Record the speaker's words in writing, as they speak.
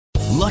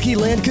Lucky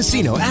Land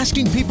Casino,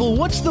 asking people,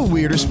 what's the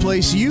weirdest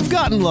place you've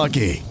gotten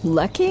lucky?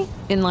 Lucky?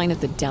 In line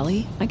at the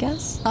deli, I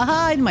guess?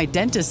 Aha, in my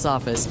dentist's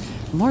office.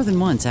 More than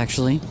once,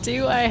 actually.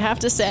 Do I have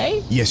to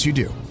say? Yes, you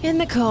do. In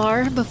the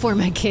car before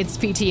my kids'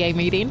 PTA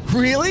meeting.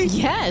 Really?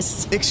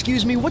 Yes.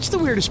 Excuse me, what's the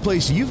weirdest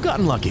place you've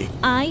gotten lucky?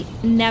 I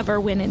never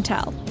win and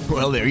tell.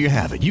 Well, there you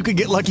have it. You can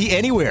get lucky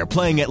anywhere,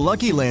 playing at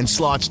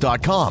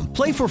LuckyLandSlots.com.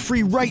 Play for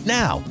free right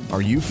now.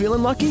 Are you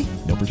feeling lucky?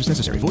 No purchase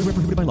necessary. Void where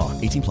prohibited by law.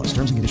 18 plus.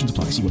 Terms and conditions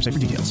apply. See website for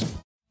details.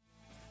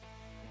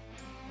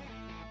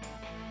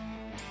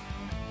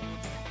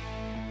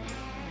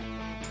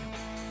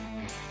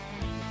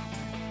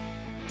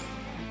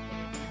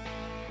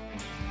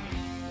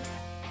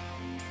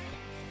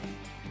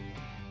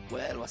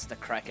 Well, what's the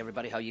crack,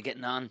 everybody? How you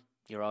getting on?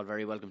 You're all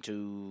very welcome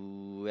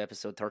to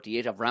episode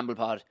 38 of Ramble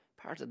Pod,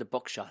 part of the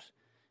Buckshot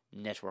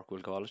Network,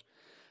 we'll call it,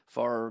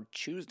 for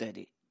Tuesday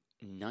the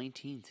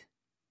 19th.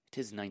 It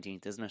is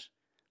 19th, isn't it?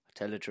 I'll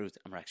tell the truth,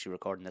 I'm actually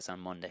recording this on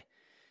Monday,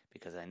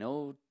 because I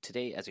know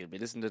today, as you'll be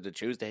listening to the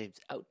Tuesday, it's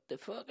out the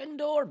fucking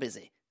door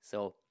busy.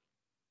 So,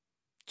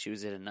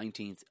 Tuesday the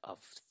 19th of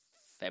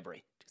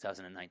February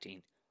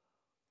 2019.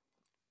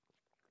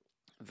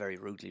 Very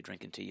rudely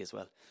drinking tea as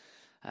well.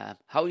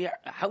 How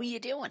are you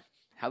doing?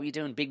 How are you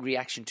doing? Big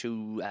reaction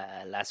to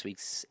last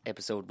week's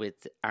episode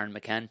with Aaron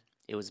McCann.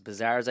 It was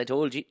bizarre, as I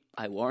told you.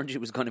 I warned you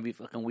it was going to be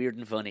fucking weird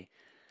and funny.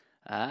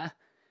 I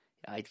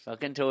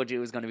fucking told you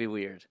it was going to be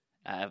weird.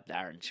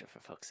 Aaron, sure,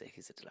 for fuck's sake,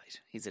 he's a delight.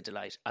 He's a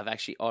delight. I've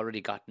actually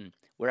already gotten...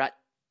 We're at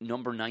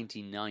number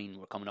 99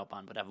 we're coming up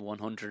on, but I have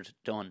 100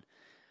 done.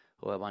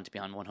 Oh, I want to be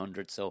on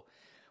 100, so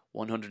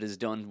 100 is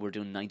done. We're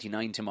doing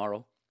 99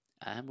 tomorrow.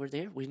 And we're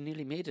there. We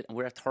nearly made it. And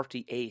we're at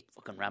 38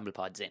 fucking Ramble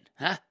Pods in.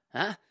 Huh?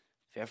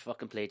 Fair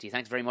fucking play to you.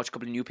 Thanks very much. A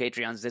couple of new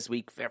Patreons this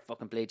week. Fair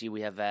fucking play to you.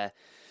 We have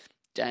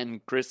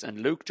Dan, Chris and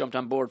Luke jumped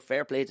on board.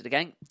 Fair play to the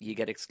gang. You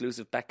get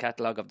exclusive back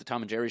catalogue of the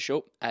Tom and Jerry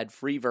show.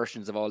 Ad-free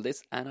versions of all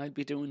this. And I'll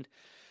be doing...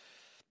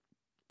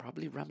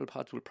 Probably Ramble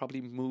Pods will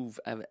probably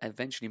move,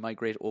 eventually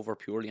migrate over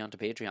purely onto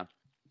Patreon.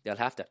 They'll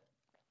have to.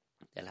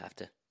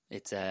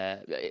 It's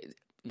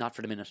not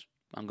for the minute.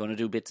 I'm going to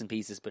do bits and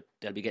pieces, but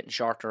they'll be getting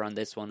shorter on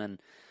this one,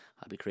 and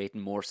I'll be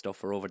creating more stuff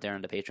for over there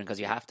on the Patreon, because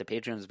you have to.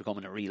 Patreon is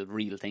becoming a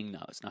real thing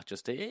now. It's not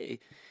just hey.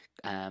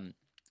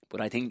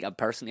 But I think,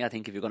 personally,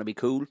 if you're going to be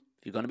cool,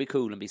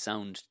 and be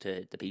sound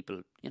to the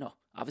people, you know,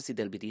 obviously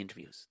there'll be the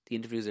interviews. The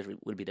interviews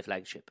will be the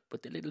flagship,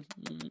 but the little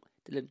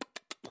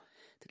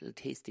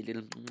tasty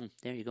little,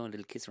 there you go, a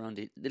little kiss around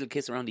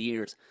the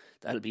ears.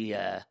 That'll be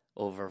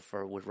over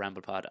with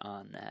Ramble Pod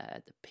on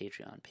the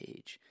Patreon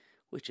page,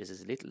 which is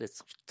as little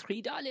as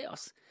 $3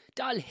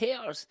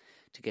 dollars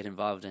to get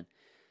involved in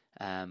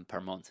per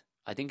month.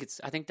 I think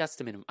that's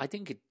the minimum. I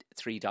think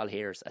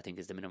 $3 I think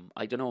is the minimum.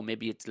 I don't know.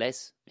 Maybe it's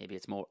less. Maybe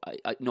it's more.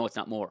 No, it's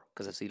not more,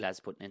 because I've seen lads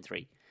putting in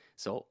 $3.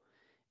 So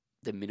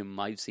the minimum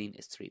I've seen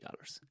is $3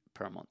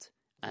 per month,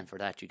 and for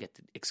that you get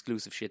the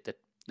exclusive shit that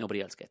nobody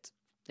else gets.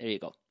 There you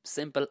go.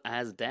 Simple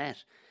as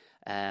that.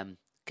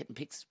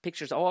 Getting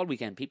pictures all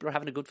weekend. People are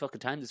having a good fucking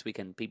time this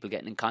weekend. People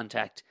getting in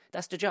contact.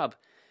 That's the job.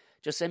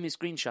 Just send me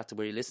screenshots of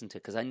where you listen to,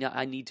 because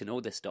I need to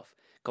know this stuff.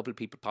 A couple of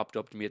people popped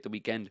up to me at the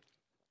weekend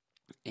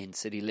in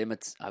city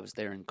limits. I was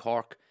there in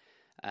Cork.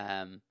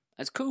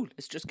 It's cool.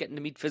 It's just getting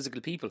to meet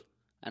physical people.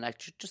 And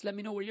just let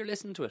me know where you're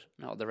listening to it.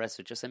 And all the rest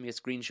of it, just send me a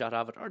screenshot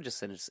of it, or just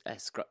send a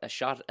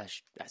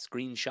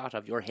screenshot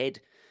of your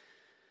head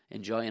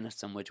enjoying it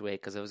some which way,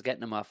 because I was getting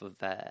them off of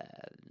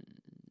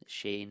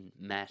Shane,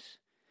 Matt.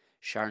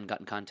 Sharon got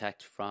in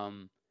contact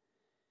from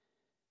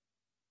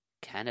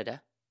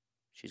Canada.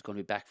 She's going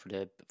to be back for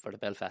the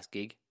Belfast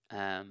gig.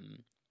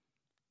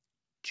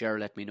 Ger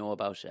let me know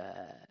about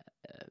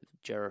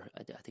Ger.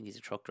 I think he's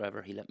a truck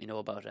driver. He let me know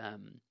about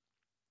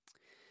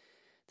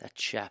that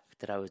chap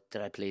that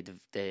I played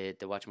the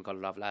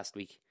whatchamacallit of last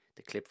week,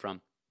 the clip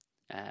from,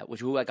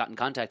 who I got in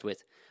contact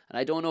with. And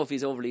I don't know if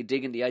he's overly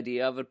digging the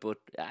idea of it, but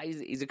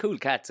he's a cool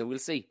cat, so we'll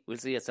see. We'll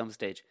see at some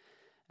stage.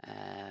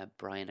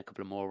 Brian, a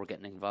couple of more were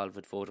getting involved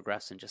with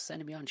photographs and just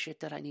sending me on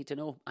shit that I need to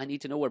know. I need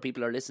to know where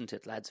people are listening to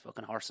it. Lads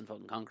fucking horse and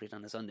fucking concrete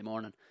on a Sunday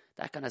morning.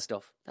 That kind of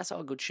stuff. That's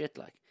all good shit,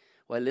 like.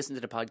 Well, listen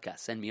to the podcast.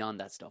 Send me on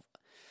that stuff.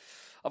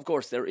 Of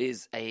course, there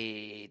is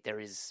the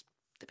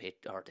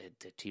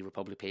T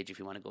Republic page if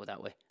you want to go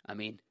that way. I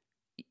mean,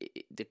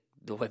 the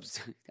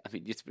website. I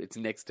mean, it's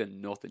next to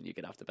nothing you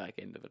get off the back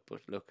end of it.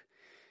 But look,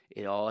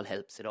 it all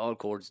helps. It all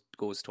goes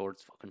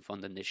towards fucking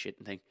funding this shit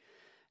and thing,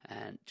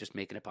 and just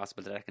making it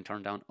possible that I can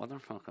turn down other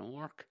fucking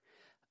work.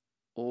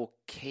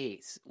 Okay,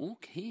 so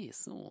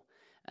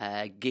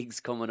gigs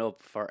coming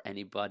up for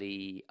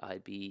anybody. I'll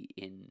be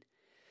in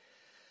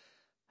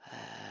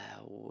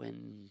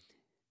when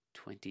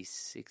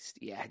 26th.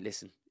 Yeah,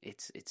 listen,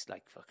 it's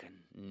like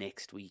fucking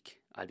next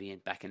week. I'll be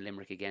back in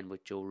Limerick again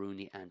with Joe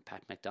Rooney and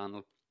Pat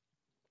McDonald.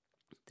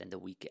 Then the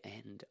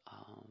weekend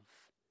of,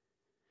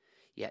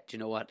 do you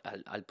know what?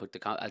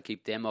 I'll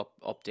keep them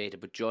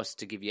updated. But just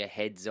to give you a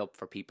heads up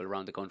for people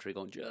around the country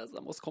going, "Jazz, I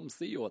must come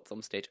see you at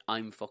some stage."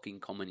 I'm fucking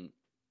coming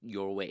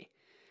your way.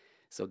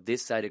 So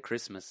this side of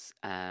Christmas,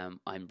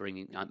 I'm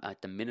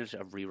at the minute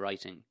of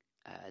rewriting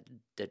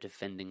the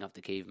Defending of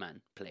the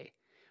Caveman play,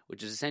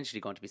 which is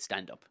essentially going to be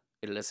stand-up.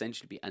 It'll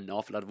essentially be, an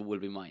awful lot of it will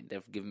be mine.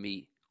 They've given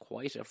me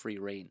quite a free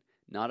rein.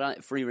 Not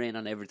a free rein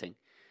on everything,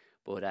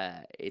 but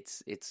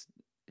it's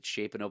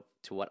shaping up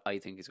to what I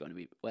think is going to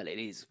be. Well, it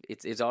is.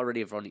 It's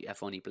already a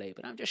funny play,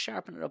 but I'm just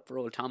sharpening it up for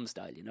old Tom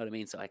style. You know what I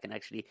mean? So I can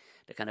actually,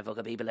 the kind of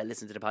fucking people that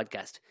listen to the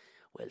podcast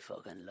will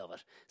fucking love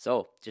it.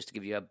 So just to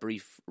give you a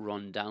brief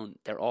rundown,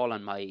 they're all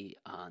on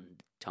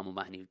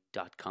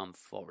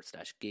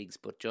tomomahney.com/gigs.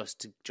 But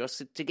just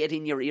to get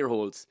in your ear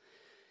holes,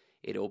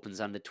 it opens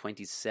on the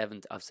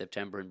 27th of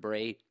September in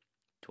Bray,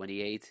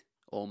 28th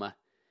Omagh,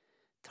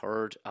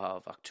 3rd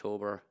of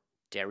October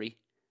Derry.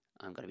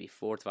 I'm going to be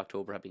 4th of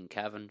October, I'll be in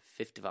Cavan.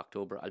 5th of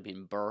October, I'll be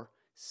in Burr.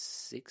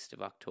 6th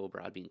of October,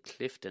 I'll be in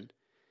Clifton.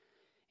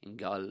 In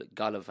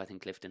Golliv, I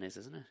think Clifton is,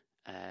 isn't it?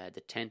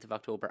 The 10th of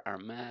October,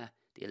 Armagh.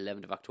 The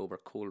 11th of October,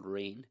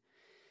 Coleraine.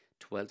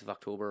 12th of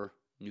October,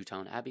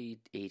 Newtown Abbey.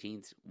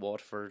 18th,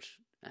 Waterford.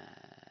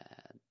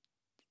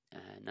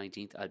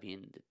 19th, I'll be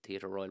in the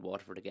Theatre Royal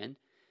Waterford again.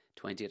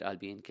 20th, I'll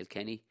be in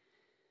Kilkenny.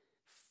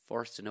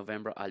 1st of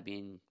November, I'll be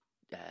in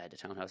the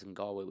Townhouse in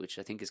Galway, which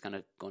I think is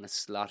going to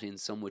slot in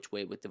some which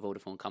way with the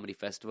Vodafone Comedy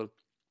Festival.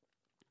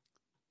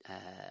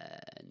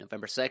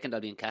 November 2nd, I'll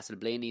be in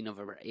Castleblaney.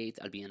 November 8th,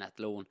 I'll be in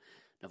Athlone.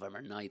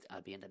 November 9th,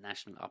 I'll be in the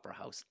National Opera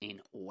House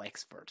in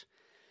Wexford.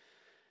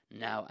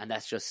 Now, and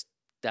that's just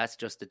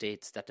the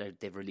dates that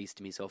they've released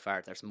to me so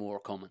far. There's more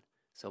coming.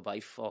 So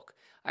by fuck,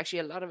 actually,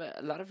 a lot of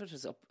it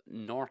is up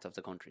north of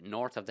the country,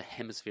 north of the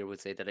hemisphere.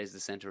 Would say that is the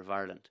centre of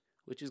Ireland,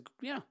 which is,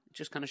 you know, it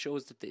just kind of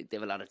shows that they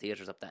have a lot of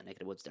theatres up that neck of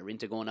the woods. They're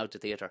into going out to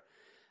theatre.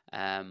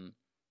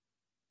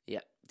 Yeah,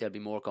 there'll be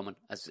more coming.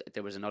 As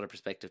there was another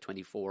Perspective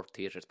 24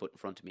 theatres put in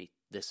front of me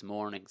this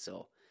morning.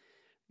 So,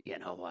 you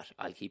know what?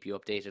 I'll keep you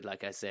updated.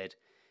 Like I said,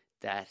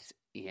 that's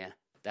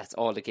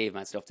all the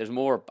Caveman stuff. There's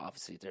more,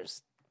 obviously.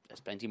 There's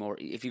plenty more.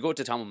 If you go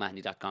to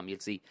tomomahney.com, you'll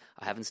see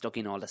I haven't stuck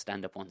in all the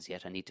stand-up ones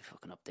yet. I need to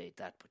fucking update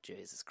that. But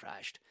Jesus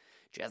Christ.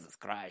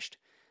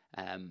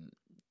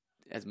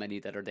 As many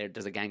that are there,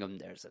 there's a gang of them.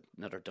 There's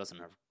another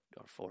dozen or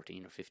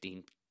 14 or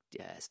 15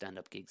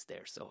 stand-up gigs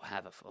there. So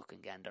have a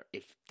fucking gander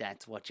if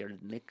that's what you're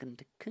looking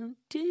to come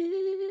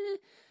to.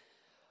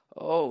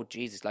 Oh,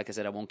 Jesus. Like I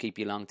said, I won't keep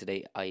you long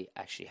today. I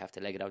actually have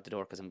to leg it out the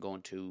door because I'm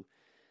going to...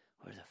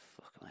 Where the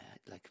fuck am I at?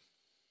 Like,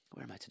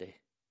 where am I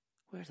today?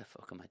 Where the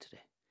fuck am I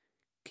today?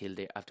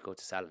 Kildare. I have to go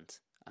to Salons.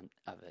 I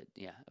have a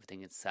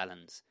thing in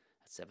Salons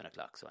at 7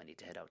 o'clock, so I need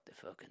to head out the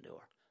fucking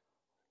door.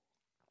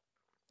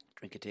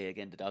 Drink a tea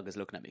again. The dog is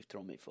looking at me,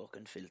 throwing me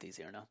fucking filthies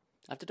here now.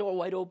 I have the door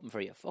wide open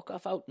for you. Fuck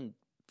off out and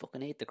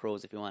fucking eat the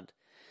crows if you want.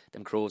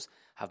 Them crows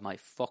have my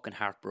fucking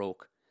heart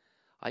broke.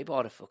 I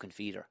bought a fucking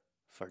feeder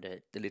for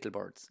the little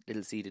birds,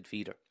 little seeded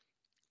feeder,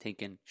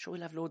 thinking, sure,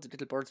 we'll have loads of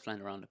little birds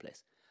flying around the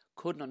place.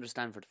 Couldn't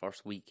understand for the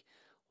first week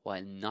why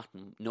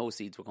no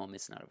seeds were going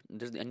missing out of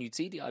it. And you'd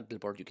see the odd little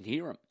bird, you can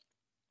hear them,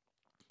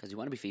 because you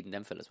want to be feeding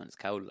them fellas when it's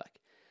cold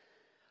like.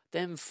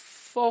 Them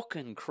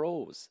fucking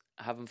crows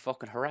have them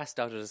fucking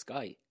harassed out of the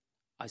sky.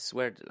 I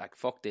swear, like,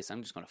 fuck this,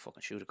 I'm just going to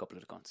fucking shoot a couple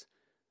of the guns.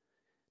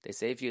 They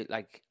say if you,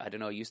 like, I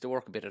don't know, I used to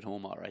work a bit at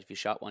home, alright, if you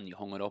shot one, you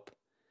hung it up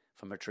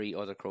from a tree,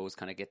 other crows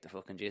kind of get the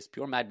fucking gist.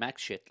 Pure Mad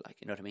Max shit, like,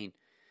 you know what I mean?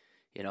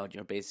 You know,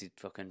 you're basically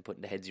fucking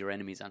putting the heads of your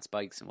enemies on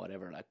spikes and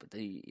whatever, like, but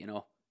they, you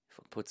know,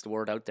 puts the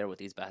word out there with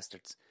these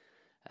bastards.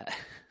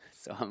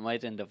 So I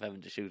might end up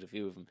having to shoot a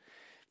few of them.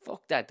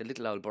 Fuck that, the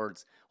little old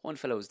birds. One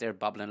fellow was there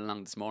bobbling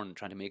along this morning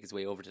trying to make his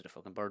way over to the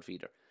fucking bird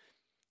feeder.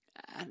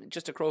 And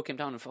just a crow came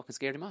down and fucking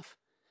scared him off.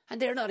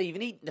 And they're not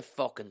even eating the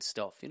fucking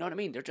stuff. You know what I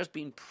mean? They're just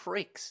being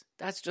pricks.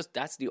 That's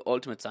the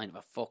ultimate sign of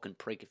a fucking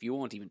prick. If you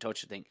won't even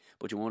touch the thing,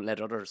 but you won't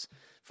let others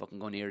fucking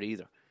go near it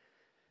either.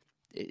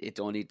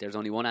 There's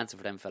only one answer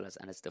for them fellas,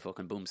 and it's the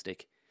fucking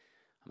boomstick.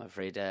 I'm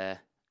afraid, going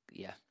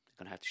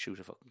to have to shoot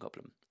a fucking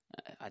couple of them.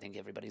 I think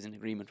everybody's in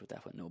agreement with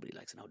that one. Nobody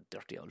likes an old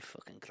dirty old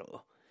fucking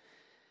crow.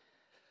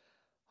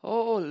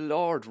 Oh,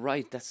 Lord,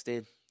 right, that's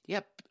the...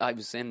 Yep, I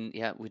was saying,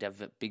 we'd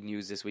have big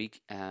news this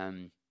week.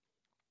 I'm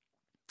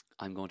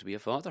going to be a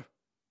father.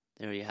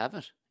 There you have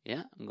it.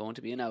 Yeah, I'm going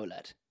to be an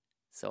lad.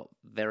 So,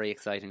 very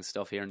exciting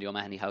stuff here in the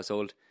O'Mahony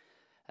household.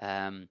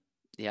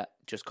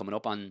 Just coming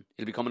up on...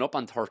 It'll be coming up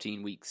on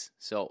 13 weeks.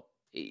 So,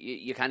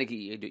 you kind of...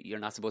 You're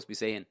not supposed to be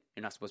saying...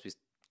 You're not supposed to be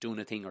doing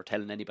a thing or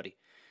telling anybody.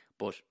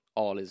 But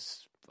all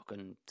is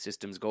fucking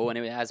systems go.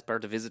 Anyway, as per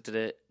the visit to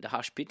the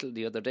hospital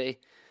the other day,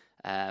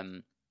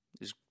 it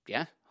was,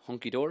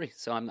 hunky-dory.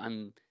 So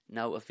I'm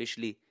now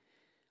officially...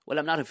 Well,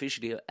 I'm not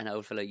officially an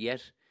old fella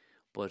yet,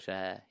 but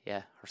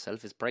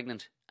herself is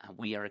pregnant and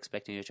we are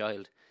expecting a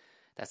child.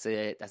 That's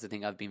the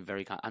thing I've been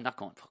very... I'm not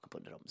going fucking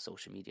putting it up on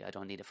social media. I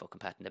don't need a fucking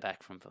pat in the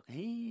back from fucking...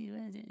 Hey,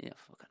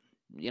 fucking...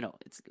 You know,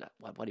 it's like,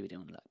 what are we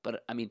doing? Like,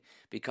 but I mean,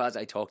 because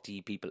I talk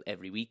to people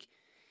every week,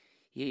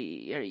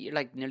 you're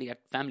like nearly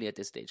at family at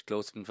this stage,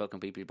 close to fucking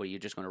people, but you're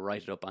just going to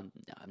write it up on...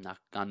 I'm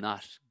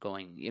not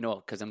going, you know,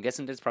 because I'm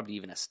guessing there's probably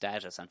even a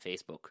status on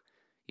Facebook,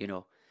 you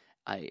know,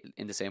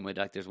 in the same way,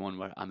 like there's one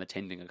where I'm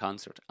attending a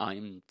concert,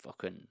 I'm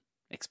fucking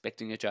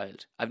expecting a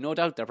child. I've no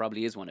doubt there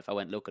probably is one if I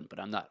went looking, but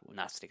I'm not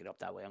sticking it up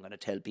that way. I'm going to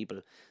tell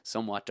people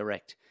somewhat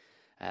direct.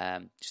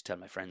 Just tell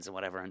my friends and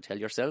whatever, and tell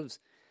yourselves.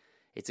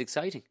 It's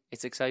exciting.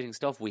 It's exciting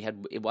stuff.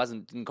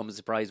 Didn't come as a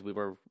surprise.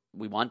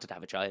 We wanted to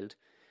have a child.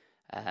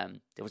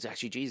 There was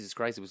actually, Jesus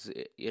Christ, it was,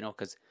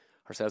 because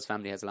herself's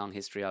family has a long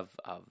history of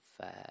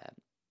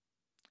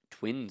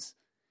twins.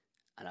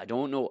 And I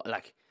don't know,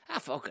 like,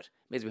 fuck it.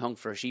 Maybe we hung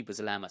for a sheep as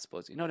a lamb, I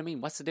suppose. You know what I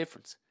mean? What's the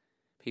difference?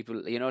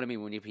 People, you know what I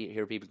mean? When you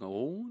hear people go,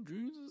 oh,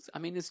 Jesus. I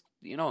mean, it's,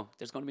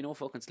 there's going to be no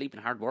fucking sleep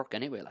and hard work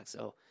anyway, like,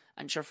 so.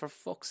 And sure, for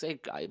fuck's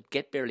sake, I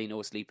get barely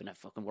no sleep and I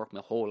fucking work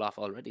my whole off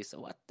already, so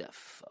what the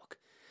fuck?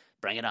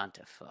 Bring it on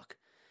to fuck.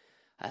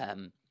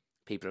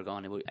 People are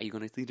going, are you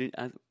going to see it?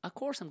 Of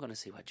course I'm going to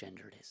see what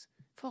gender it is.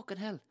 Fucking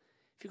hell.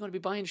 If you're going to be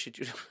buying shit,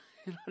 you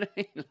know what I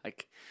mean?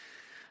 Like,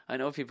 I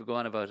know people go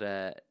on about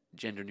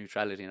gender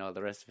neutrality and all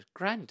the rest of it.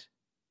 Grand.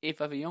 If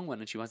I have a young one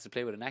and she wants to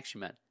play with an action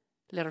man,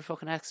 let her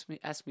fucking ask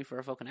me for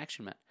a fucking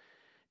action man.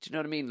 Do you know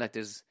what I mean? Like,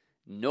 there's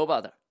no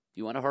bother.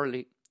 You want a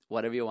hurley,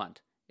 whatever you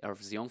want. Or if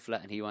it's a young fella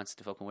and he wants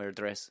to fucking wear a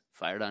dress,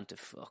 fire it on to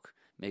fuck.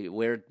 Maybe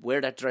wear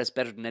that dress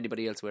better than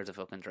anybody else wears a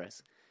fucking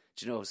dress.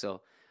 Do you know?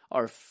 So,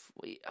 or if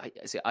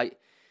I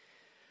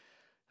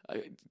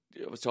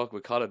was talking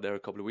with Colin there a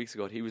couple of weeks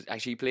ago.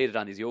 He played it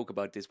on his yoke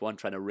about this one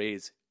trying to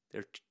raise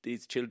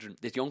these children,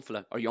 this young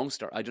fella or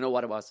youngster. I don't know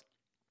what it was.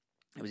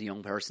 It was a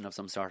young person of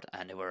some sort,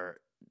 and they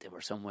were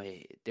some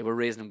way they were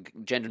raising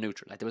them gender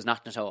neutral. Like, there was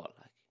nothing at all.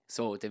 Like,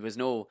 so there was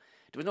no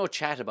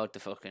chat about the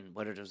fucking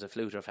whether there was a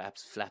flute or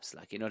flaps.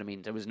 Like, you know what I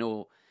mean? There was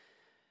no.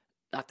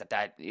 Not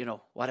that,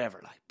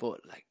 whatever, like,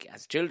 but, like,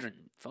 as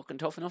children, fucking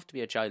tough enough to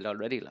be a child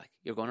already, like,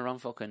 you're going around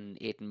fucking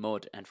eating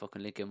mud and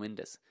fucking licking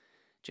windows.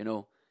 Do you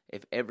know,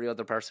 if every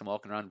other person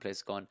walking around the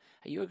place going,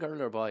 are you a girl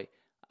or a boy?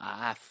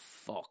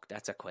 Fuck,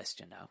 that's a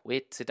question now.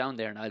 Wait, sit down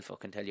there and I'll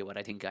fucking tell you what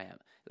I think I am.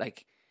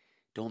 Like,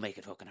 don't make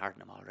it fucking hard on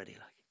them already,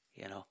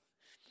 like,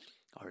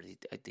 Or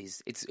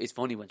these, it's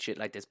funny when shit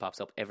like this pops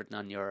up, everything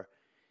on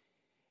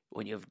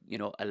when you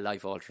have, a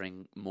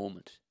life-altering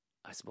moment.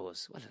 I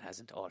suppose, well, it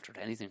hasn't altered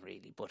anything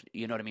really, but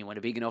you know what I mean? When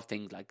a big enough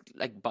thing,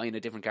 like buying a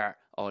different car,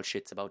 all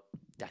shit's about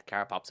that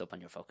car pops up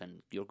on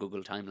your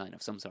Google timeline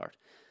of some sort,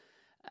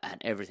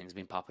 and everything's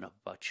been popping up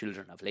about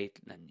children of late,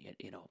 and,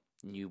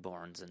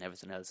 newborns and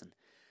everything else, and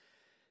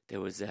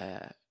there was,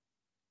 it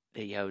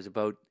was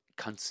about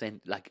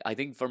consent. Like, I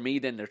think for me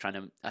then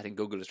I think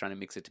Google is trying to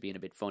mix it to being a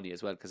bit funny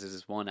as well, because there's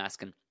this one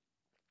asking,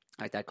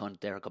 like that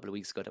cunt there a couple of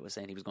weeks ago that was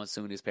saying he was going to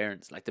sue his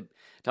parents. Like,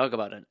 talk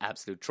about an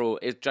absolute troll.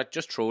 It's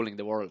just trolling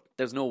the world.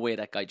 There's no way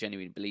that guy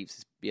genuinely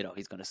believes,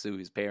 he's going to sue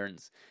his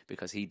parents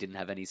because he didn't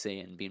have any say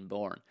in being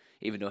born,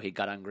 even though he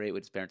got on great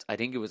with his parents. I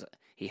think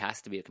he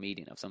has to be a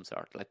comedian of some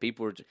sort. Like,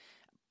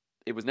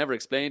 it was never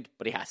explained,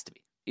 but he has to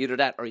be. Either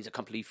that or he's a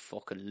complete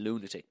fucking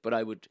lunatic. But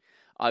I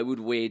would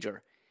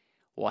wager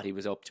what he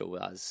was up to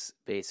was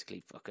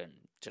basically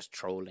fucking just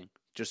trolling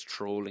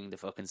the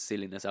fucking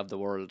silliness of the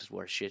world,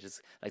 where shit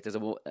is like. There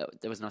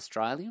was an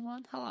Australian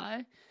one.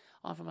 Hello,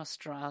 I'm from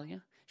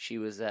Australia. She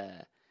was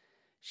a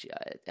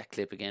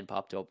clip again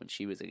popped up, and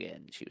she was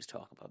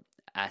talking about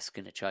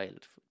asking a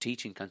child,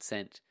 teaching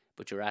consent,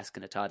 but you're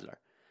asking a toddler,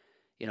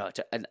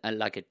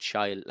 like a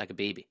child, like a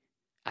baby,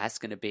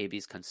 asking a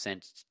baby's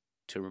consent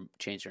to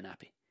change their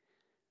nappy.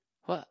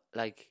 What?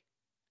 Like,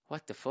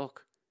 what the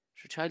fuck?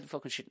 Is your child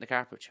fucking shit in the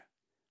carpet?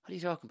 What are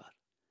you talking about?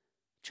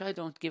 Child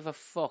don't give a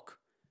fuck.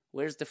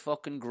 Where's the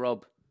fucking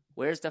grub?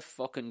 Where's the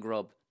fucking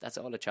grub? That's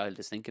all a child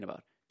is thinking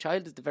about.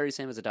 Child is the very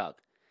same as a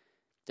dog.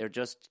 They're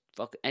just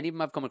any of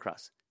them I've come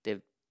across.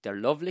 They're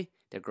lovely.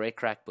 They're great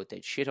crack, but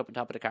they'd shit up on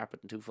top of the carpet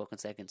in 2 fucking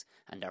seconds,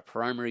 and their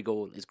primary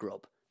goal is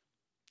grub.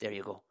 There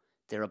you go.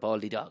 They're a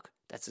baldy dog.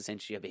 That's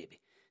essentially a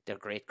baby. They're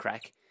great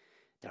crack.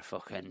 They're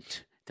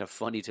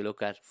funny to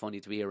look at, funny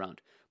to be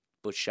around.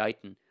 But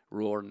shiting,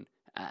 roaring,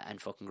 and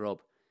fucking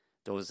grub.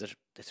 Those are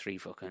the 3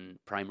 fucking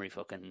primary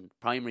fucking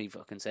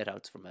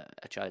setouts from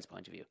a child's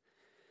point of view.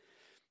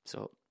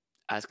 So,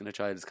 asking a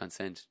child's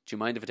consent. Do you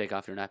mind if I take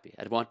off your nappy?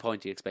 At one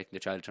point, you expecting the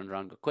child to turn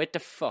around and go, quit the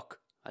fuck.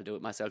 I'll do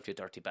it myself, you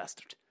dirty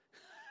bastard.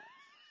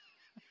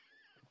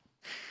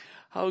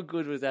 How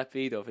good would that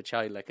be, though, if a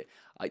child,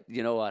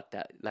 you know what,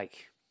 I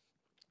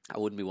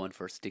wouldn't be one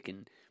for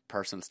sticking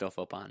personal stuff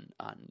up on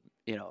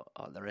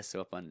all the rest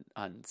of it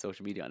on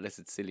social media, unless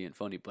it's silly and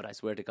funny, but I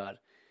swear to God,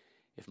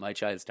 if my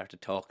child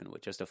started talking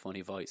with just a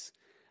funny voice,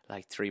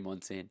 like 3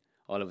 months in,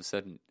 all of a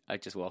sudden,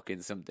 I'd just walk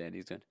in someday and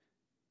he's going,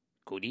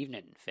 good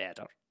evening,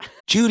 Feather.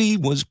 Judy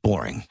was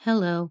boring.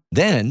 Hello.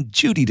 Then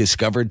Judy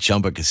discovered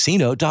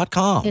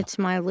ChumbaCasino.com. It's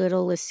my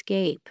little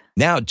escape.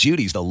 Now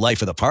Judy's the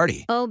life of the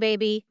party. Oh,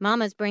 baby,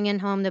 mama's bringing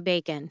home the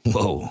bacon.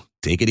 Whoa,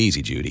 take it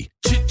easy, Judy.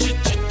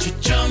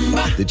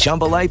 The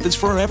Chumba life is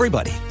for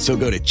everybody. So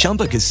go to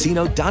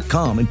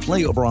ChumbaCasino.com and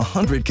play over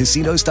 100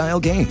 casino-style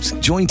games.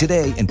 Join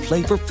today and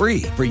play for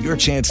free for your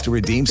chance to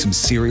redeem some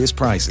serious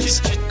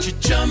prizes.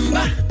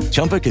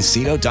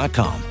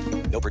 ChumbaCasino.com.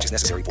 No purchase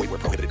necessary. Void where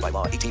prohibited by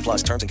law. 18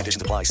 plus terms and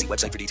conditions apply. See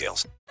website for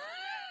details.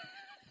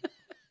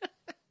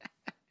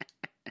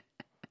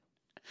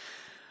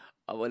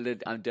 Well,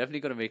 I'm definitely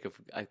going to make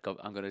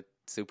I'm going to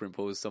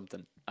superimpose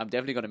something. I'm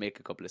definitely going to make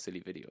a couple of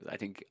silly videos. I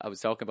think I was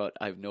talking about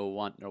I've no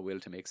want nor will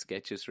to make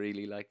sketches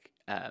really,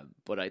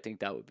 but I think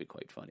that would be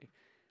quite funny.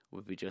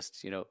 Would be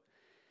just, do you know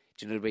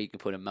the way you can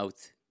put a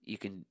mouth? You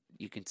can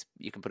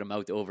put a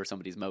mouth over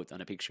somebody's mouth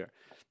on a picture.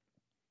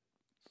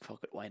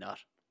 Fuck it, why not?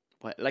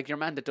 Like your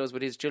man that does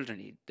with his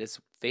children, this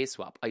face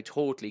swap. I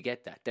totally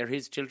get that. They're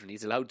his children.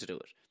 He's allowed to do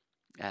it.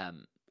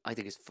 I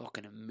think it's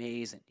fucking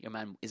amazing. Your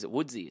man, is it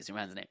Woodsy is your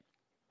man's name?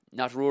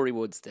 Not Rory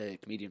Woods, the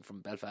comedian from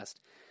Belfast.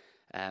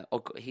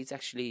 He's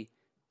actually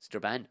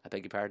Strabane, I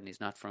beg your pardon.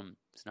 He's not from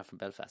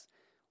Belfast.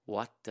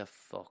 What the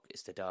fuck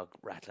is the dog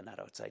rattling at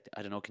outside?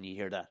 I don't know, can you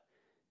hear that?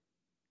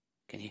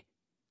 Can you?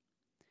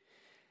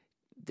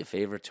 The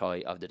favourite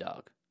toy of the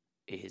dog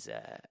is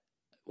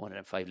one of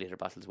them 5-litre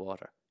bottles of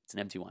water. It's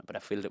an empty one, but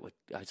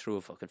I threw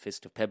a fucking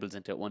fist of pebbles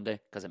into it one day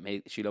because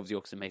she loves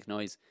yolks and make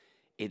noise.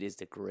 It is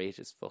the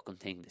greatest fucking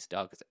thing this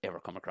dog has ever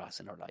come across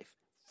in her life.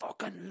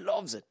 Fucking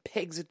loves it.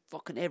 Pegs it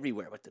fucking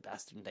everywhere with the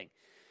bastard thing.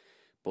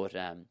 But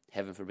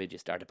heaven forbid you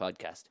start a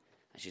podcast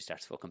and she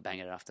starts fucking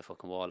banging it off the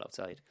fucking wall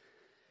outside.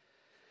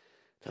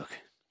 Look.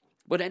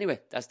 But anyway,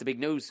 that's the big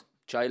news.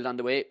 Child on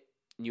the way.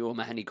 New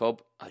O'Mahony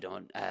cub. I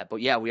don't.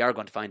 But yeah, we are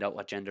going to find out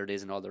what gender it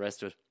is and all the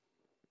rest of it.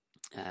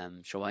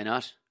 Sure, why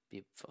not?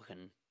 Be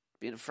fucking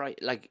being a fright.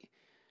 Like,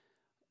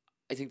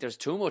 I think there's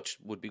too much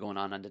would be going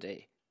on the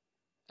day.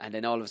 And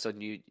then all of a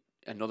sudden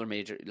another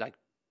major, like,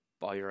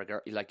 boy or a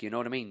girl, like, you know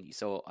what I mean?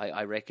 So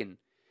I reckon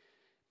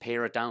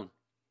pare it down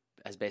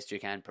as best you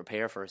can,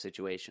 prepare for a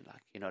situation,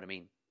 like, you know what I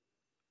mean?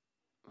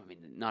 I mean,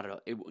 not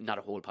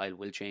a whole pile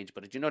will change,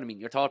 but you know what I mean?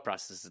 Your thought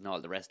processes and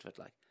all the rest of it,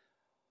 like.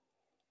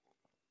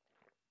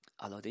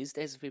 Although these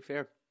days, to be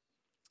fair,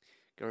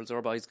 girls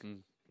or boys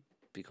can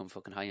become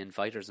fucking high-end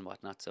fighters and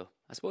whatnot, so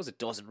I suppose it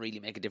doesn't really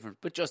make a difference,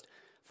 but just,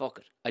 fuck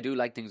it. I do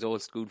like things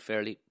old school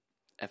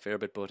a fair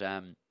bit, but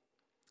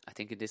I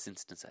think in this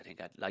instance, I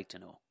think I'd like to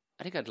know.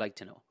 I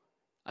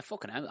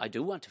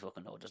do want to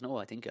fucking know. There's no,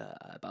 I think,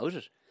 about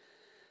it.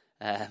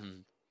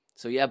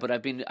 So yeah, but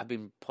I've been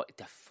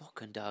the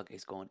fucking dog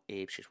is going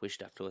apeshit. Wish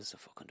that closes the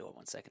fucking door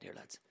 1 second here,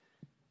 lads.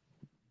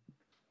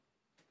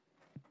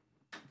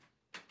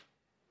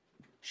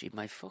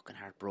 My fucking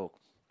heart broke.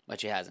 But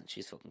she hasn't.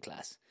 She's fucking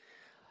class.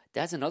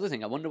 That's another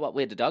thing. I wonder what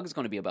way the dog is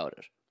going to be about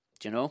it.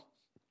 Do you know?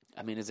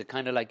 I mean, is it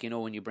kind of like,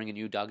 when you bring a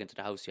new dog into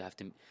the house, you have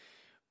to,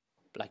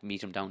 like,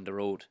 meet him down the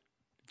road?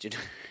 Do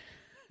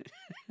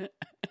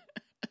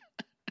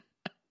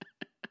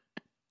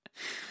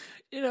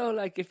you know?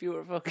 Like, if you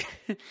were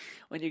fucking...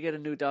 when you get a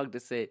new dog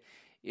to say,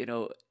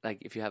 like,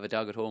 if you have a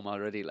dog at home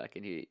already, like,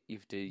 and you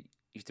have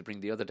to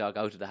bring the other dog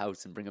out of the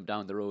house and bring him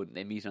down the road, and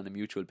they meet on a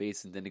mutual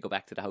basis, and then they go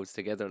back to the house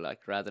together,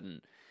 like, rather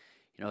than,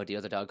 the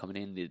other dog coming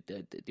in,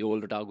 the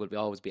older dog will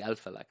always be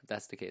alpha, like, if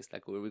that's the case.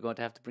 Like, are we going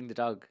to have to bring the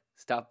dog,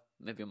 stop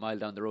maybe a mile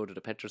down the road at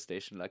a petrol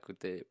station, like, with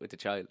the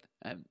child,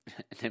 and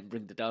then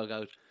bring the dog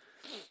out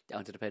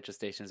down to the petrol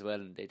station as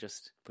well, and they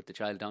just put the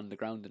child down on the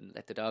ground and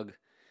let the dog...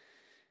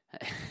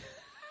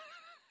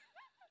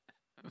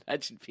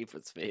 Imagine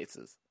people's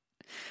faces.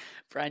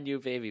 Brand new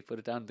baby, put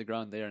it down on the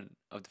ground there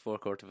of the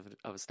forecourt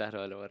of a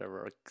Statoil or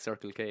whatever, or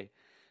Circle K,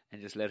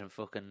 and just let him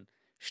fucking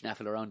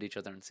snaffle around each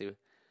other and see.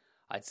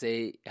 I'd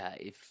say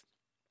if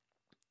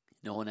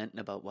knowing anything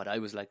about what I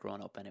was like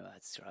growing up anyway,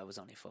 I was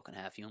only fucking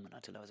half human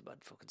until I was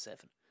about fucking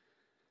 7.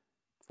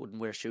 Wouldn't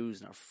wear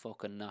shoes nor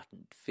fucking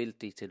nothing.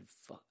 Filthy till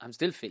fuck. I'm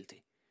still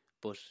filthy,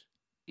 but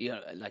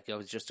like I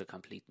was just a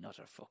complete and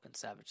utter fucking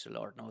savage. The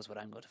Lord knows what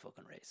I'm going to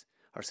fucking raise.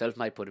 Herself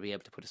might be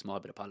able to put a small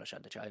bit of polish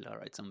on the child,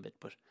 alright, some bit,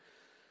 but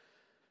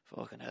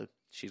fucking hell,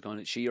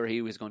 she or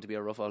he was going to be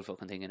a rough old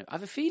fucking thing. I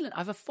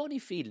have a funny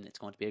feeling it's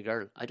going to be a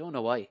girl. I don't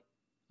know why.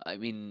 I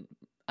mean,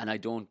 and I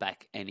don't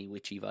back any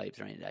witchy vibes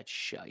or any of that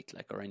shite,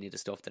 like, or any of the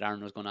stuff that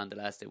Aaron was going on the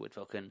last day with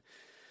fucking,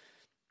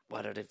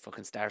 what are the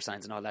fucking star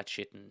signs and all that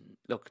shit, and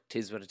look,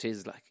 'tis what it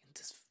is, like,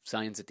 it's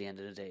science at the end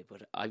of the day,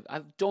 but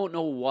I don't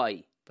know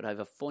why, but I have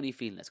a funny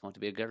feeling it's going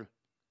to be a girl.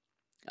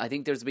 I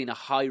think there's been a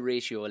high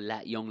ratio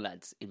of young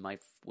lads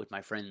with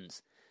my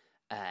friends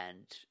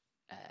and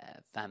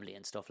family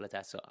and stuff like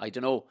that. So I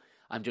don't know.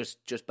 I'm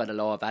just by the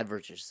law of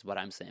averages is what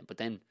I'm saying. But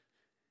then,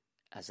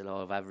 as the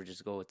law of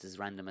averages go, it's as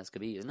random as could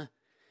be, isn't it?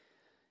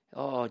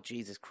 Oh,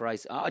 Jesus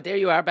Christ. Oh, there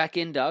you are back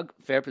in, dog.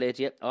 Fair play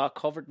to you. Oh,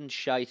 covered in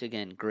shite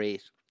again.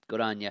 Great.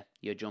 Good on you.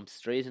 You jumped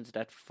straight into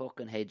that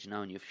fucking hedge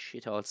now and you've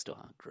shit all stuff.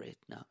 Oh, great.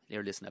 Now,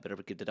 here, listen, I better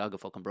give the dog a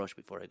fucking brush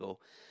before I go.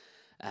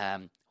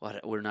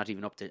 We're not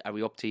even up to. Are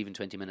we up to even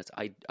 20 minutes?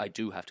 I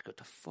do have to go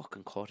to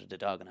fucking cut the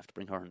dog and have to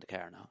bring her in the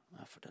car now.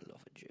 Oh, for the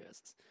love of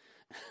Jesus!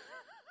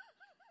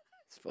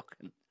 It's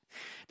fucking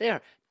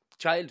there.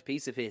 Child,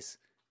 piece of piss.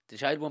 The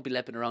child won't be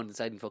leaping around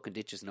inside in fucking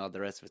ditches and all the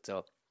rest of it.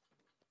 So,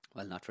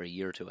 well, not for a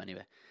year or two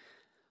anyway.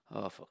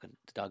 Oh, fucking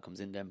the dog comes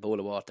in there, bowl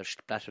of water,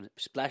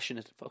 splashing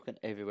it fucking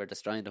everywhere,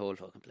 destroying the whole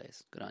fucking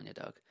place. Good on you,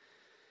 dog.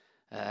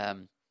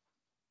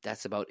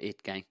 That's about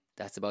it, gang.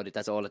 that's about it.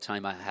 That's all the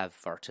time I have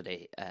for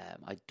today.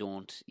 I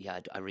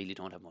really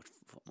don't have much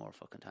more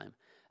fucking time.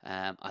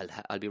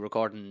 I'll be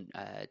recording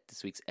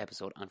this week's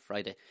episode on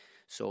Friday.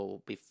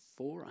 So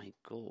before I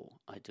go,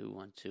 I do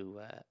want to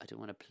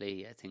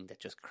play a thing that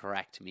just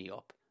cracked me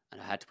up,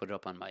 and I had to put it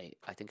up on my.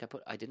 I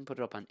didn't put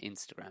it up on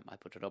Instagram. I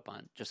put it up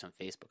on just on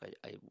Facebook.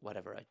 I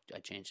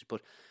changed it.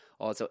 But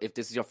also, if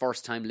this is your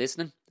first time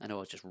listening, I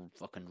know it's just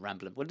fucking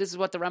rambling. Well, this is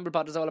what the Ramble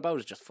Pod is all about.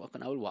 It's just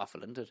fucking old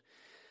waffle, isn't it?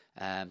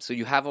 So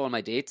you have all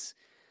my dates.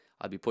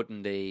 I'll be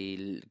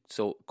putting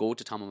so go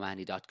to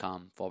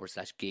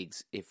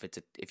tomomahony.com/gigs.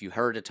 If you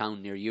heard a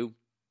town near you,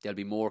 there'll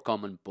be more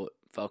coming, but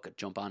fuck it,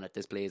 jump on it.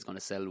 This play is going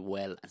to sell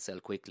well and sell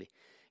quickly.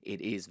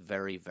 It is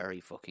very, very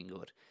fucking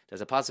good.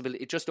 There's a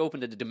possibility. It just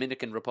opened in the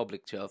Dominican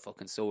Republic to a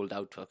fucking sold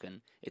out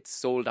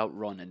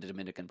run in the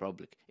Dominican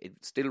Republic.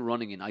 It's still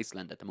running in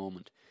Iceland at the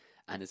moment,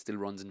 and it still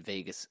runs in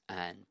Vegas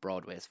and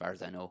Broadway as far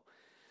as I know.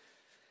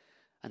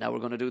 And now we're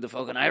going to do the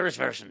fucking Irish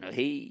version.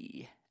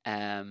 Hey.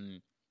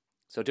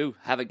 So do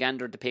have a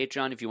gander at the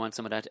Patreon if you want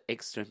some of that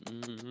extra,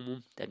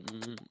 that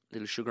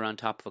little sugar on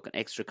top, fucking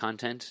extra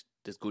content.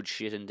 There's good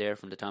shit in there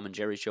from the Tom and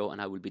Jerry show,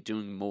 and I will be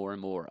doing more and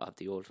more of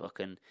the old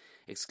fucking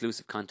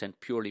exclusive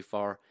content purely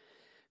for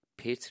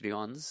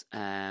Patreons.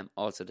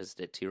 Also, there's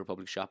the T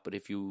Republic shop. But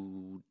if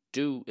you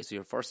do, it's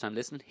your first time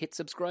listening, hit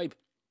subscribe.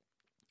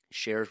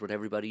 Share it with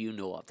everybody you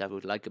know of that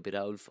would like a bit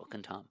of old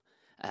fucking Tom.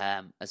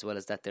 As well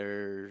as that,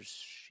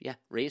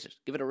 rate it.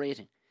 Give it a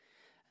rating.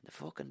 The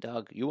fucking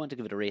dog, you want to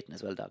give it a rating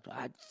as well, dog.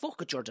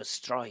 Fuck it, you're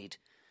destroyed.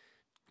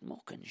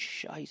 Fucking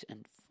shite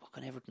and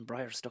fucking Everton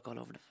Briar stuck all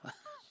over the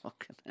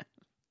fucking.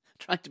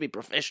 Trying to be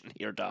professional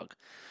here, dog.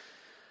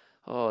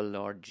 Oh,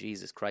 Lord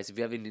Jesus Christ. If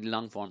you have any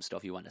long form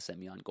stuff you want to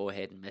send me on, go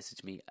ahead and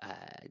message me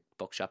at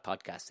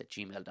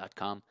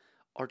buckshotpodcast@gmail.com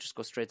or just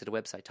go straight to the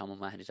website,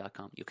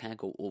 tomomahony.com. You can't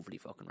go overly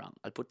fucking wrong.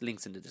 I'll put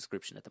links in the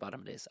description at the bottom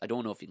of this. I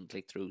don't know if you can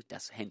click through.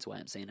 That's hence why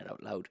I'm saying it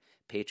out loud.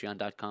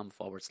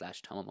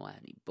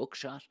 Patreon.com/tomomahony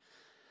bookshot.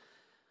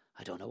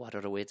 I don't know what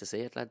other way to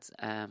say it, lads.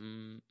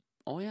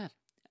 Oh yeah,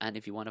 and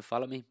if you want to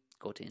follow me,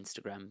 go to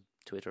Instagram,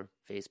 Twitter,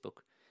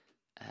 Facebook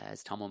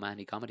as Tom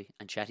O'Mahony Comedy,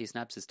 and Chatty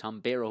Snaps is Tom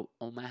Barrow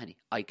O'Mahony.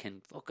 I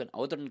can fucking,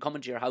 other than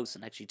coming to your house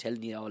and actually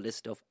telling you all this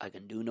stuff, I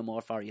can do no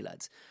more for you,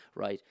 lads.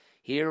 Right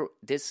here,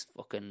 this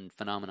fucking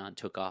phenomenon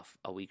took off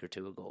a week or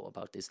two ago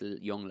about this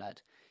young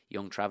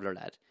traveller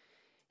lad.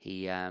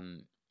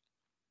 It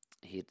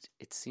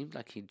seemed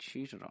like he'd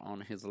cheated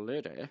on his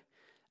lady,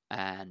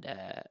 and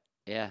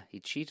he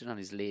cheated on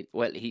his lady.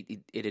 Well,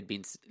 it had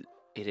been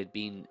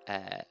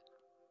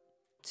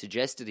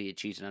suggested he had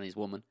cheated on his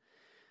woman.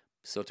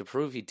 So to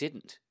prove he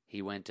didn't,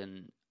 he went. I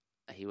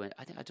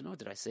don't know.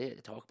 Did I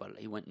talk about it?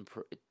 He went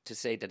to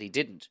say that he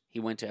didn't. He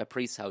went to a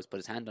priest's house, put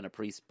his hand on a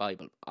priest's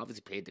Bible.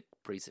 Obviously paid the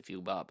priest a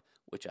few bob,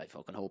 which I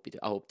fucking hope he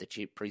did. I hope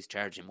the priest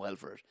charged him well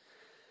for it.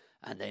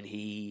 And then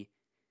he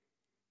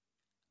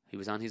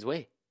was on his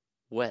way.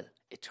 Well,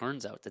 it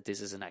turns out that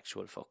this is an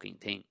actual fucking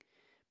thing,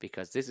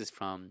 because this is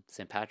from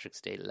St. Patrick's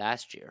Day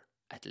last year,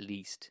 at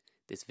least,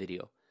 this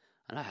video.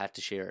 And I had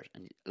to share it.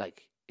 And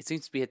it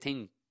seems to be a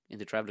thing in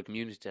the traveller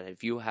community that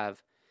if you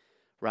have,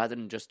 rather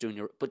than just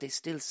doing but they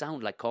still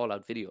sound like call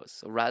out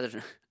videos. So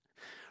rather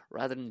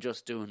than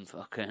just doing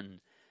fucking,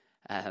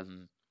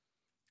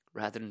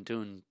 rather than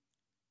doing,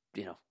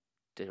 the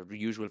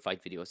usual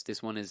fight videos,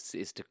 this one is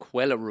to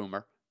quell a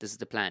rumour. This is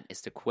the plan. It's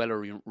to quell a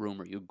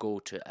rumour. You go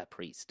to a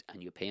priest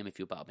and you pay him a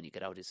few bob and you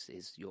get out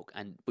his yoke.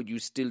 But you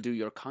still do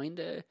your kind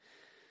of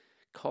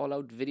call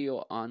out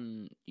video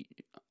on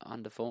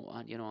the phone,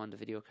 on the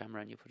video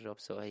camera, and you put it up.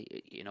 So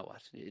you know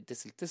what,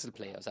 this will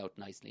play us out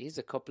nicely. He's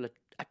a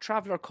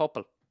traveller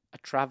couple.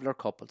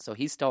 So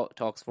he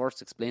talks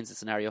first, explains the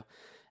scenario,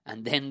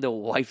 and then the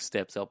wife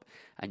steps up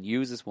and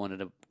uses one of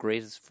the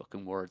greatest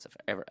fucking words I've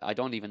ever. I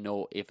don't even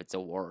know if it's a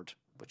word,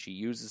 but she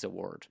uses a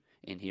word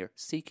in here.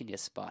 See, can you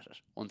spot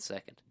it? 1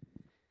 second.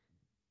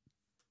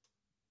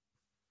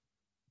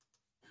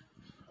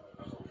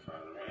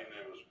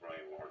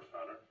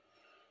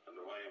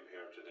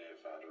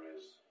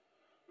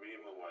 Me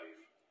and my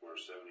wife were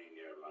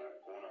 17-year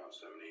married, going on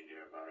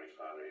 17-year married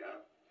father, yeah?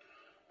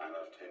 And I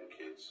have 10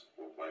 kids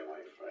with my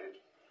wife, right?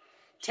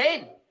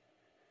 10? So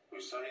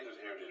we decided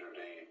here the other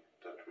day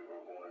that we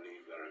were going to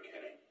leave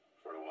Letterkenny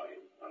for a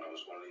while, and I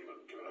was going to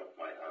give up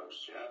my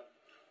house, yeah?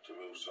 To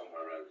move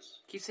somewhere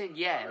else. Keep saying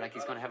yeah, like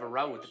he's going to have a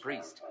row with the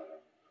priest.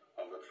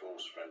 Of a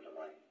close friend of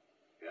mine,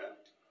 yeah?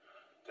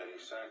 Then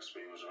he says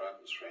me, was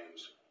rotten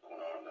strange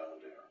going on down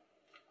there.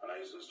 And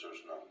I says,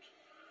 there's not.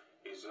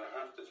 He says, I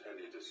have to tell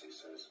you this, he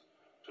says.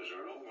 There's a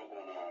rumour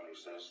going on, he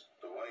says.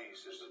 The way he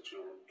says that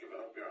you're giving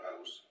up your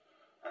house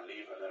and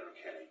leaving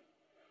Letterkenny.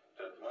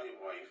 That my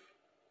wife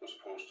was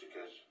supposed to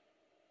get,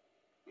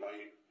 my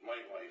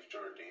wife,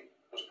 Geraldine,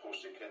 was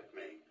supposed to get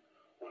me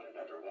with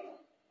another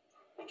woman.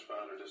 But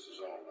Father, this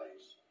is all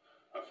lies.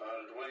 And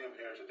Father, the way I'm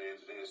here today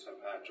is St.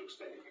 Patrick's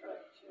Day.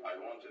 I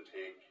want to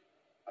take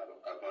a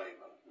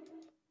Bible.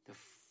 The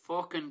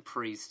fucking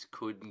priest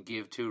couldn't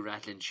give two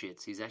rattling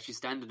shits. He's actually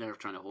standing there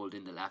trying to hold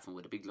in the laughing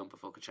with a big lump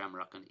of fucking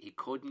shamrock, and he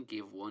couldn't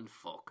give one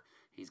fuck.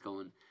 He's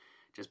going,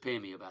 Just pay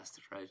me, you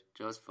bastard, right?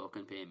 Just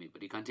fucking pay me.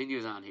 But he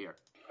continues on here.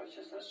 What is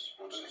this,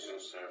 Father,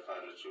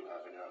 that you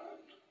have in your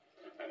hand?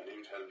 And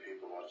you tell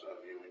people what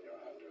have you in your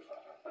hand, your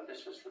Father? And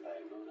this is the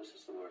Bible, this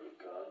is the Word of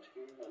God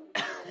here.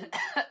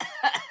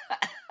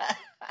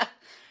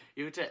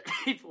 You tell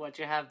people what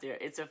you have there.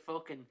 It's a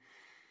fucking...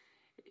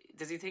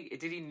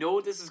 Did he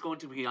know this is going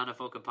to be on a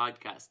fucking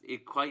podcast?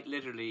 It quite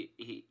literally...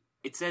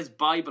 It says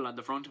Bible on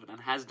the front of it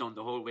and has done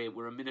the whole way.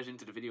 We're a minute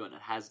into the video and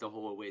it has the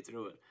whole way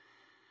through it.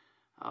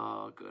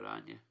 Oh, good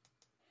on you.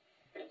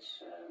 It's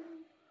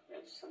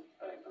the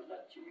Bible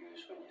that you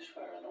use when you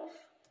swear an oath.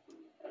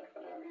 That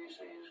whatever you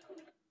say is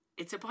good.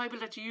 It's a Bible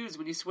that you use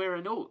when you swear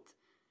an oath.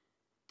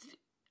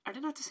 Are they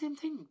not the same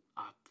thing?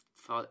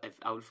 If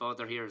our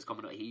father here is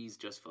coming out, he's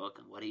just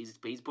fucking what he's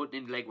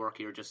putting in legwork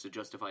here just to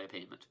justify a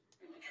payment.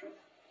 The truth.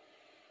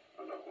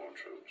 I'm not going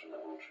through. Can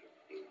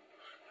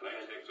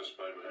I take this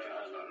Bible in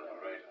my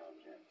right hand?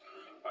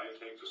 Yeah. I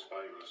take this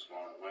Bible this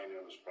morning. My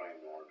name is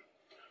Brian Ward,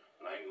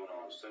 and I'm going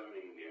on 17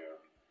 years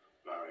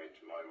married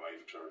to my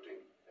wife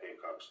Geraldine,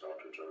 Haycock's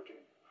daughter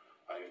Geraldine.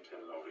 I have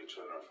 10 lovely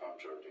children from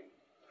Geraldine,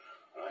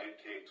 and I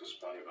take this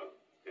Bible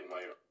in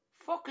my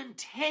fucking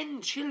 10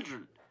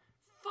 children.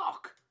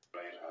 Fuck.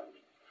 Right hand.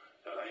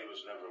 That I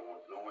was never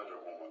with no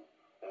other woman,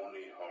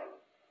 only her,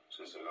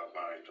 since I got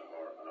married to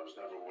her, and I was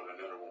never with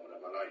another woman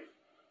in my life,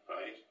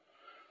 right?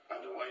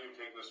 And the way you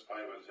take this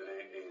Bible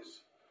today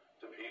is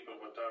the people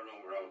with their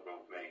rumor out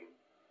about me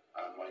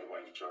and my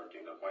wife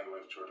Geraldine, that my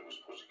wife Geraldine was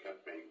supposed to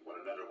keep me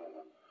with another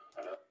woman.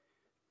 And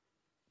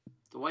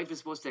the wife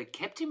is supposed to have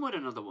kept him with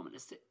another woman.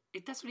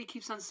 That's what he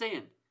keeps on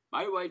saying.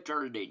 My wife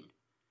Geraldine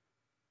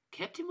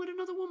kept him with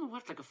another woman?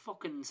 What, like a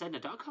fucking set in a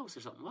doghouse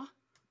or something? What?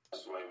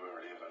 That's why we were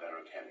living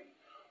there, Kenny.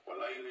 Well,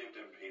 I lived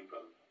in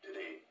people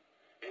today,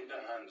 in the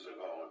hands of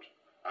God,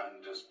 and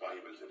this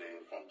Bible today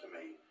in front of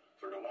me,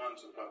 for the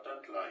ones that put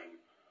that lie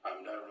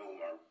and that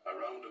rumour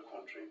around the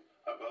country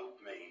about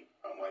me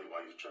and my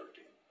wife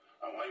Geraldine.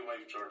 And my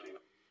wife Geraldine...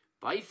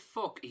 By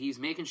fuck, he's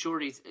making sure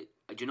he's... do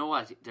you know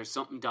what? There's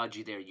something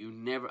dodgy there. You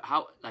never...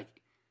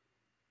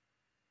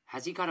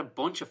 Has he got a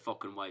bunch of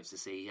fucking wives to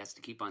say? He has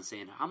to keep on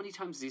saying... How many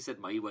times has he said,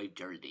 my wife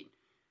Geraldine?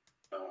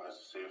 Now has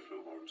to say a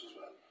few words as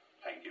well.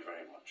 Thank you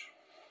very much.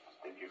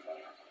 Thank you,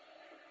 Father.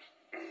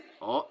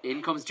 Oh, in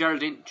comes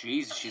Geraldine.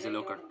 Jesus, she's a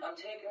looker. I'm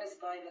taking this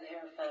Bible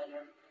here,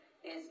 Father,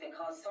 is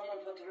because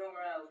someone put the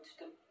rumour out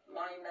that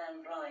my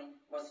man Brian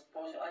I was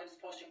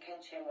supposed to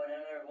catch him with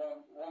another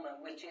woman,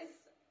 which is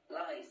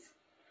lies.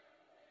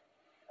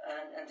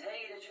 And tell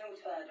you the truth,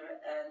 Father,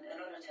 and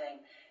another thing,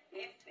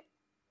 if...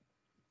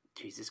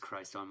 Jesus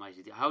Christ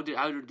Almighty! How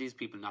are these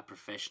people not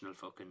professional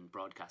fucking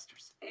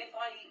broadcasters? If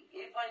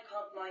I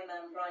caught my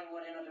man Brian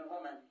with another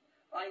woman,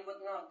 I would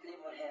not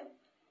live with him.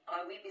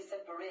 We'd be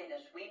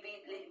separated. We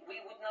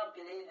would not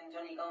be living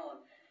Donegal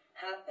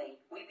happy.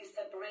 We'd be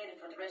separated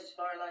for the rest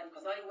of our life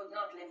because I would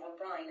not live with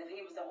Brian if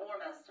he was a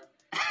whoremaster.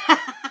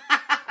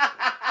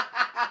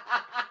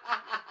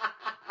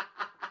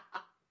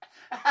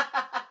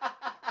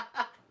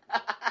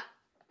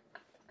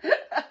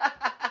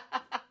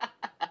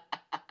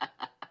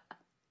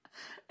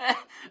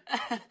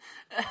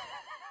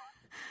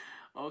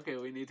 Okay,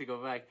 we need to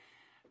go back.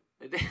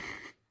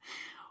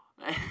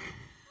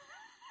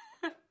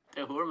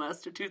 The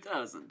Whoremaster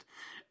 2000.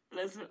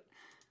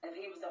 If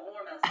he was a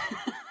whoremaster,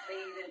 tell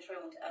you the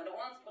truth. And the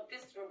ones put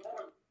this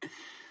report...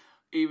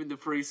 Even the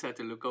priest had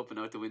to look up and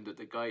out the window.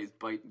 The guy is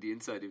biting the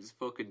inside of his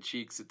fucking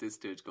cheeks at this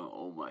stage going,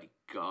 oh my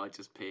God,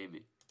 just pay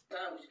me.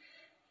 Out.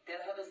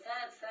 They'll have a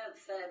sad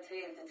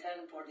tale to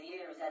tell for the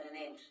years at an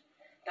end.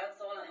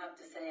 That's all I have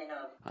to say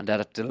now. On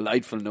that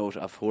delightful note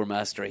of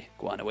whoremastery,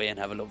 go on away and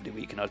have a lovely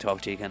week, and I'll talk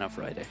to you again on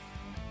Friday.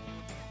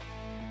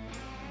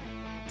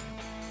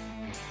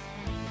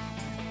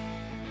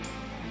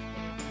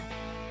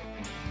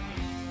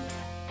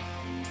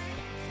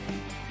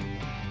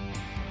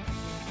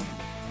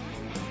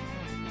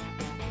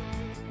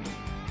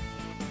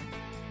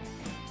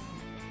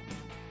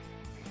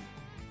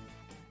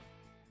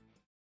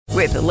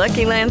 With the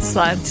Lucky Land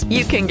Slots,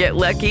 you can get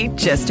lucky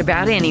just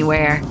about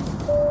anywhere.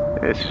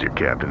 This is your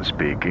captain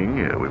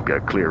speaking. We've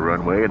got clear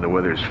runway and the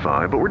weather's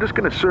fine, but we're just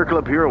going to circle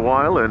up here a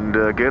while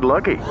and get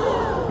lucky.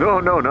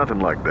 No, nothing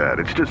like that.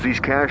 It's just these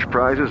cash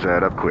prizes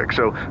add up quick.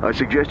 So I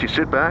suggest you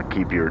sit back,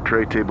 keep your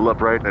tray table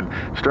upright, and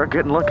start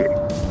getting lucky.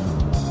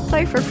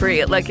 Play for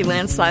free at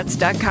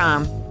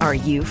LuckyLandSlots.com. Are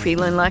you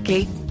feeling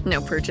lucky?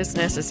 No purchase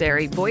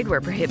necessary. Void where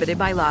prohibited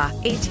by law.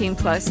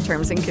 18+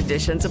 terms and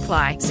conditions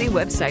apply. See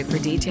website for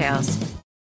details.